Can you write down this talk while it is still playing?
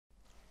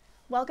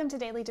Welcome to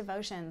Daily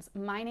Devotions.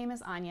 My name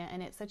is Anya,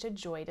 and it's such a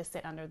joy to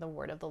sit under the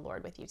word of the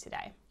Lord with you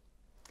today.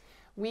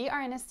 We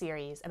are in a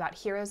series about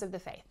heroes of the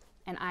faith,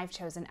 and I've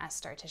chosen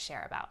Esther to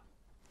share about.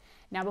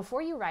 Now,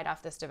 before you write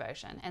off this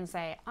devotion and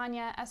say,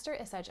 Anya, Esther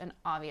is such an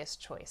obvious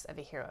choice of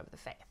a hero of the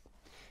faith.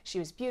 She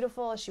was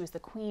beautiful, she was the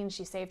queen,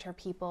 she saved her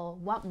people.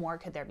 What more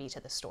could there be to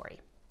the story?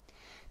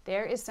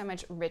 There is so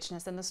much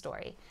richness in the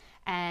story,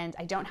 and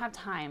I don't have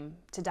time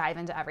to dive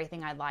into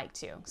everything I'd like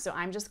to. So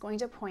I'm just going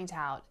to point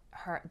out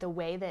the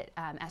way that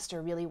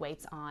Esther really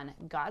waits on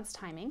God's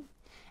timing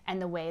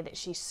and the way that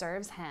she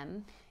serves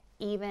him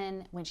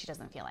even when she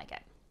doesn't feel like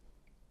it.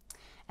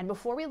 And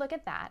before we look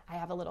at that, I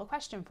have a little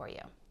question for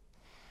you.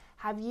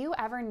 Have you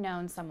ever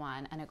known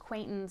someone, an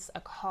acquaintance, a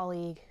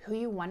colleague, who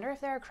you wonder if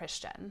they're a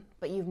Christian,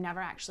 but you've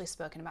never actually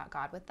spoken about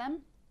God with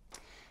them?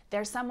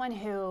 There's someone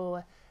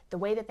who the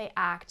way that they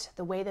act,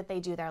 the way that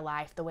they do their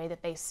life, the way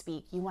that they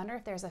speak, you wonder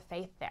if there's a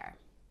faith there.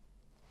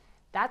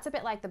 That's a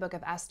bit like the book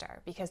of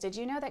Esther, because did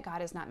you know that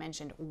God is not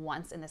mentioned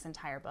once in this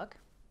entire book?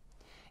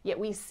 Yet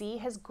we see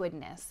his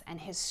goodness and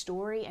his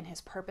story and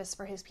his purpose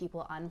for his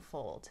people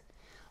unfold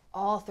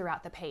all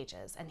throughout the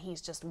pages, and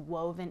he's just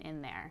woven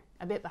in there,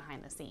 a bit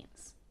behind the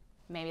scenes,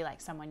 maybe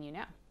like someone you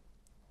know.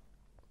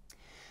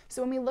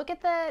 So when we look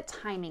at the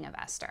timing of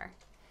Esther,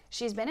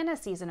 she's been in a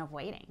season of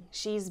waiting.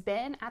 She's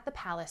been at the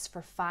palace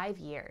for 5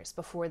 years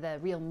before the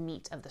real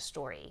meat of the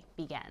story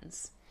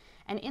begins.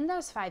 And in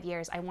those 5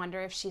 years, I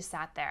wonder if she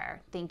sat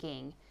there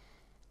thinking,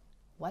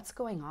 what's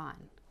going on?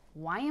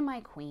 Why am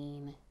I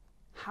queen?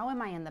 How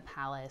am I in the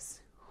palace?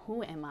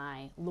 Who am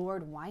I?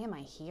 Lord, why am I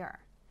here?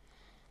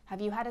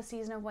 Have you had a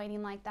season of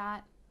waiting like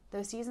that?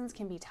 Those seasons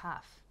can be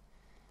tough.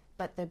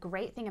 But the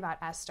great thing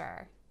about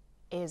Esther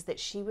is that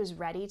she was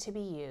ready to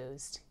be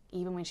used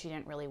even when she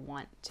didn't really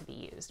want to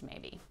be used,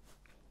 maybe.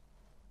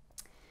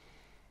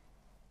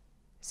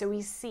 So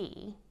we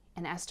see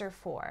in Esther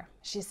 4,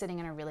 she's sitting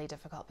in a really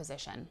difficult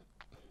position.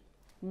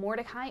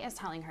 Mordecai is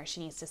telling her she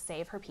needs to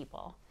save her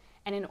people,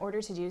 and in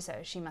order to do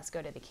so, she must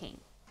go to the king,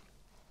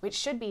 which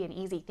should be an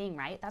easy thing,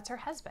 right? That's her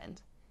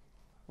husband.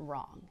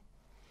 Wrong.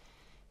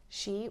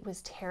 She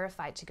was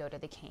terrified to go to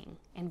the king.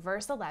 In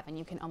verse 11,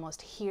 you can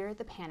almost hear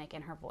the panic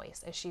in her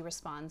voice as she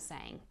responds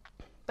saying,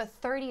 "But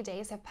 30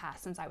 days have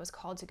passed since I was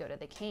called to go to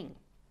the king."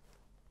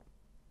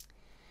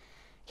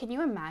 Can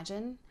you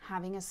imagine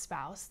having a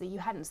spouse that you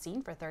hadn't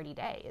seen for 30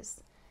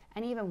 days?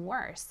 And even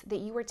worse, that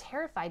you were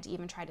terrified to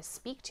even try to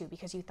speak to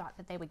because you thought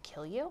that they would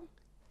kill you?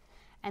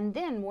 And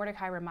then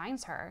Mordecai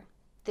reminds her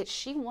that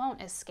she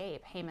won't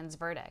escape Haman's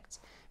verdict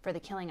for the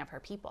killing of her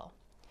people.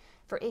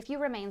 For if you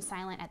remain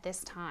silent at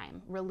this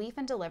time, relief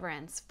and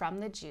deliverance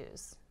from the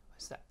Jews,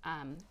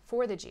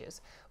 for the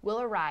Jews, will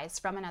arise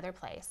from another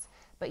place,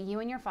 but you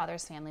and your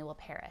father's family will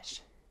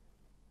perish.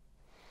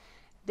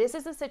 This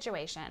is a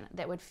situation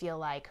that would feel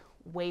like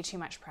way too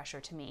much pressure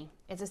to me.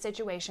 It's a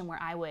situation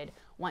where I would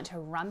want to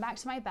run back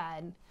to my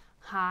bed,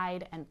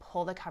 hide, and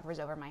pull the covers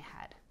over my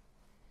head.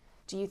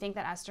 Do you think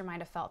that Esther might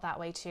have felt that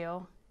way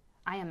too?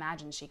 I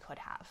imagine she could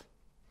have.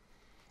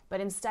 But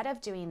instead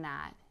of doing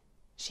that,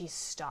 she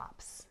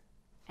stops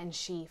and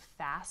she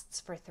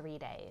fasts for 3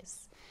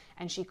 days.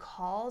 And she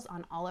calls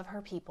on all of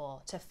her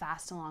people to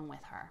fast along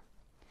with her.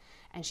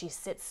 And she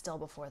sits still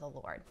before the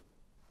Lord.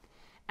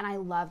 And I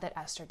love that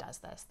Esther does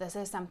this. This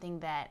is something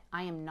that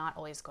I am not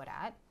always good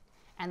at,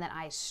 and that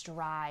I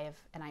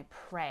strive and I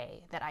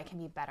pray that I can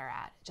be better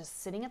at.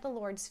 Just sitting at the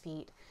Lord's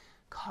feet,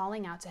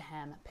 calling out to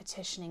him,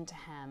 petitioning to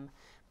him,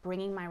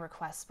 bringing my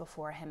requests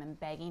before him, and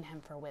begging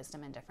him for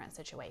wisdom in different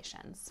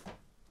situations.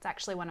 It's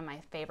actually one of my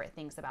favorite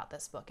things about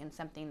this book, and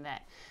something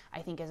that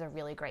I think is a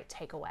really great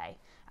takeaway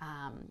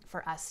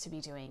for us to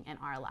be doing in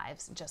our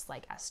lives, just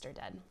like Esther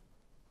did.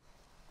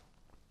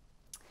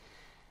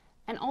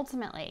 And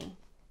ultimately,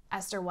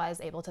 Esther was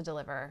able to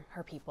deliver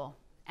her people.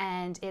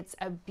 And it's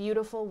a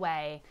beautiful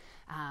way.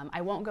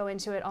 I won't go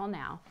into it all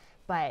now,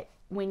 but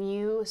when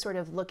you sort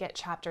of look at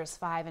chapters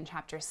 5 and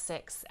chapter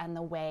 6 and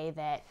the way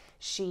that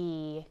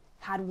she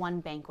had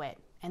one banquet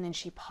and then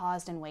she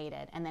paused and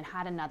waited and then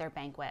had another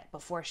banquet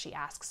before she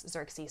asks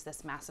Xerxes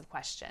this massive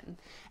question,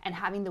 and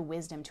having the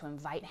wisdom to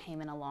invite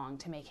Haman along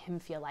to make him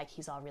feel like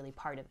he's all really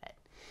part of it.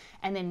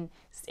 And then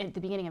at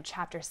the beginning of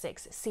chapter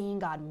 6, seeing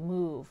God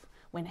move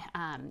when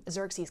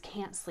Xerxes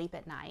can't sleep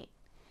at night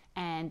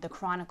and the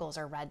chronicles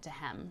are read to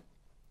him.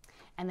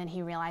 And then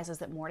he realizes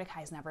that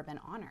Mordecai's never been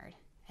honored.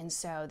 And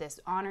so this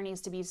honor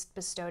needs to be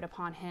bestowed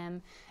upon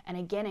him. And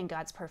again, in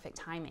God's perfect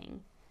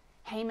timing,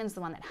 Haman's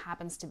the one that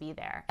happens to be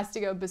there, has to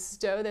go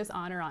bestow this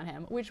honor on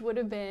him, which would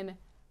have been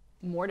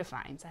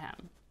mortifying to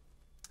him,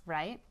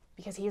 right?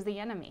 Because he's the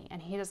enemy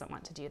and he doesn't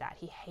want to do that.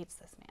 He hates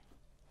this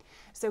man.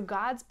 So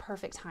God's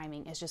perfect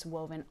timing is just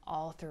woven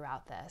all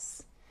throughout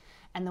this,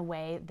 and the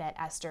way that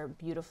Esther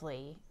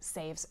beautifully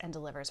saves and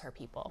delivers her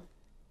people,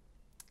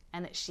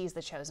 and that she's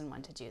the chosen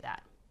one to do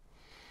that.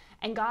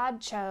 And God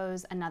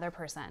chose another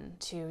person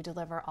to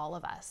deliver all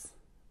of us,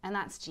 and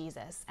that's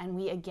Jesus. And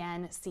we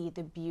again see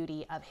the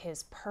beauty of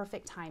his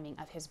perfect timing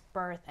of his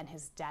birth and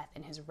his death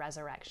and his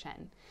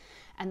resurrection.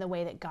 and the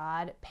way that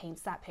God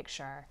paints that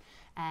picture.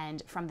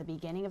 And from the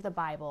beginning of the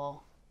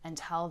Bible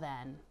until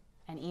then,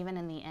 and even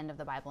in the end of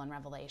the Bible in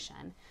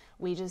Revelation,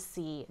 we just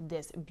see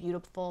this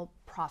beautiful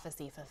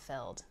prophecy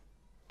fulfilled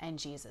in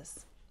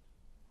Jesus.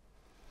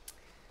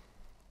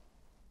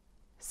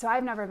 So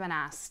I've never been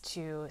asked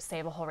to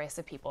save a whole race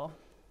of people,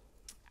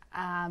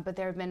 but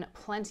there have been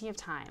plenty of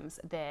times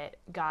that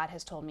God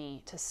has told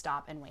me to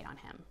stop and wait on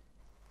him.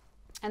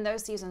 And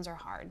those seasons are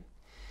hard.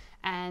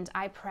 And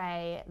I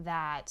pray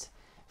that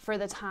for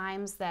the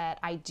times that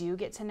I do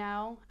get to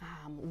know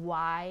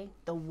why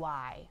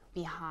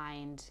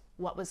behind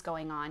what was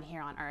going on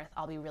here on earth,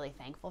 I'll be really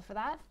thankful for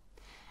that.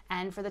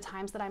 And for the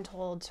times that I'm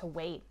told to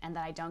wait and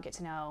that I don't get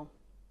to know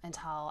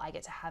until I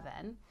get to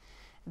heaven,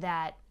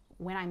 that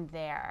when I'm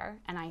there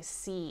and I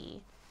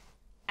see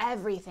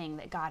everything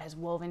that God has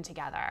woven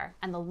together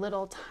and the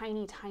little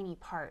tiny, tiny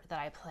part that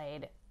I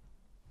played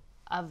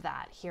of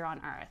that here on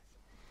earth,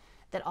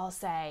 that I'll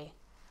say,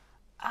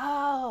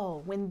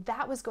 oh, when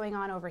that was going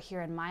on over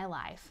here in my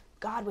life,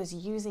 God was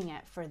using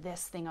it for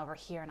this thing over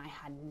here and I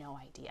had no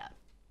idea.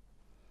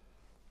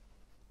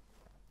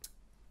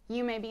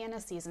 You may be in a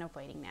season of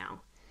waiting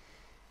now,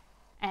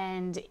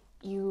 and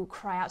you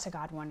cry out to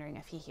God wondering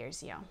if he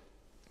hears you.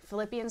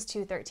 Philippians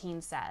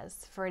 2:13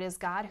 says, "For it is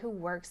God who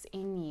works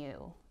in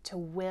you to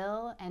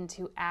will and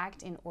to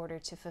act in order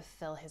to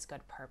fulfill his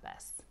good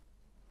purpose."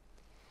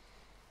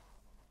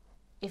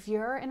 If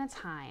you're in a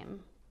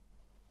time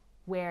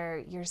where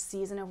your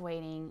season of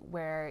waiting,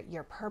 where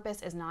your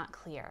purpose is not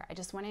clear, I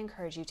just want to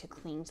encourage you to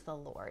cling to the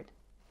Lord.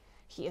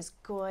 He is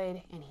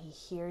good and he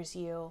hears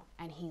you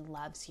and he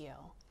loves you.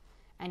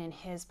 And in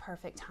his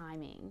perfect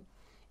timing,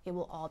 it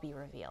will all be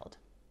revealed.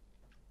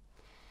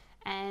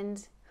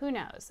 And who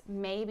knows,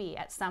 maybe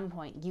at some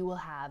point you will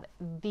have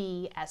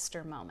the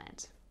Esther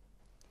moment.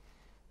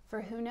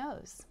 For who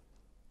knows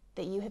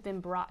that you have been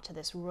brought to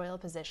this royal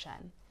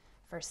position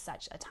for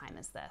such a time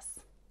as this.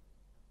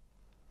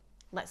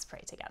 Let's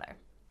pray together.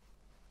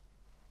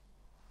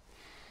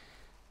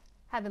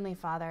 Heavenly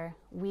Father,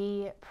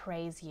 we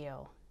praise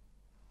you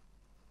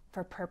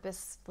for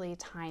purposefully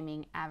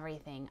timing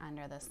everything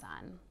under the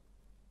sun.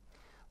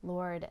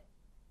 Lord,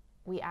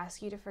 we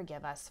ask you to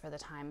forgive us for the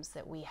times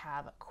that we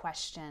have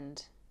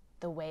questioned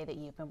the way that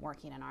you've been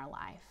working in our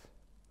life.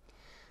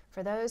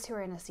 For those who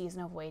are in a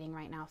season of waiting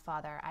right now,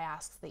 Father, I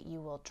ask that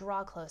you will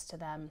draw close to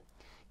them,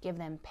 give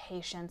them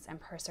patience and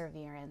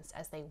perseverance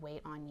as they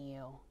wait on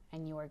you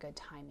and your good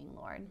timing,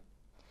 Lord.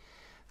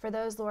 For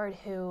those, Lord,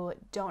 who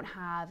don't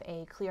have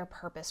a clear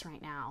purpose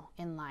right now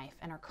in life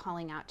and are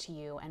calling out to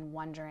you and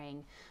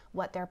wondering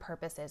what their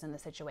purpose is in the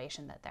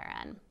situation that they're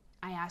in,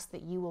 I ask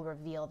that you will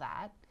reveal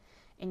that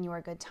in your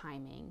good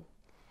timing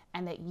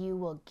and that you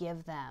will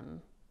give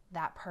them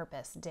that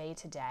purpose day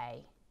to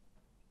day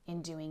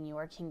in doing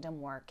your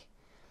kingdom work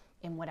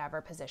in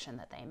whatever position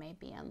that they may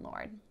be in,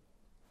 Lord.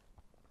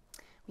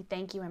 We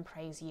thank you and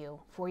praise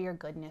you for your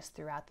goodness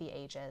throughout the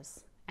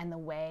ages and the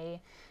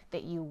way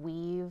that you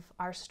weave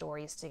our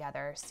stories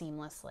together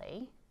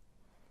seamlessly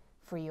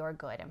for your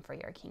good and for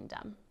your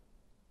kingdom.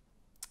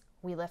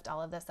 We lift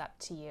all of this up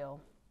to you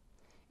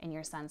in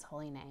your Son's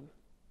holy name.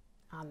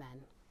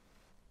 Amen.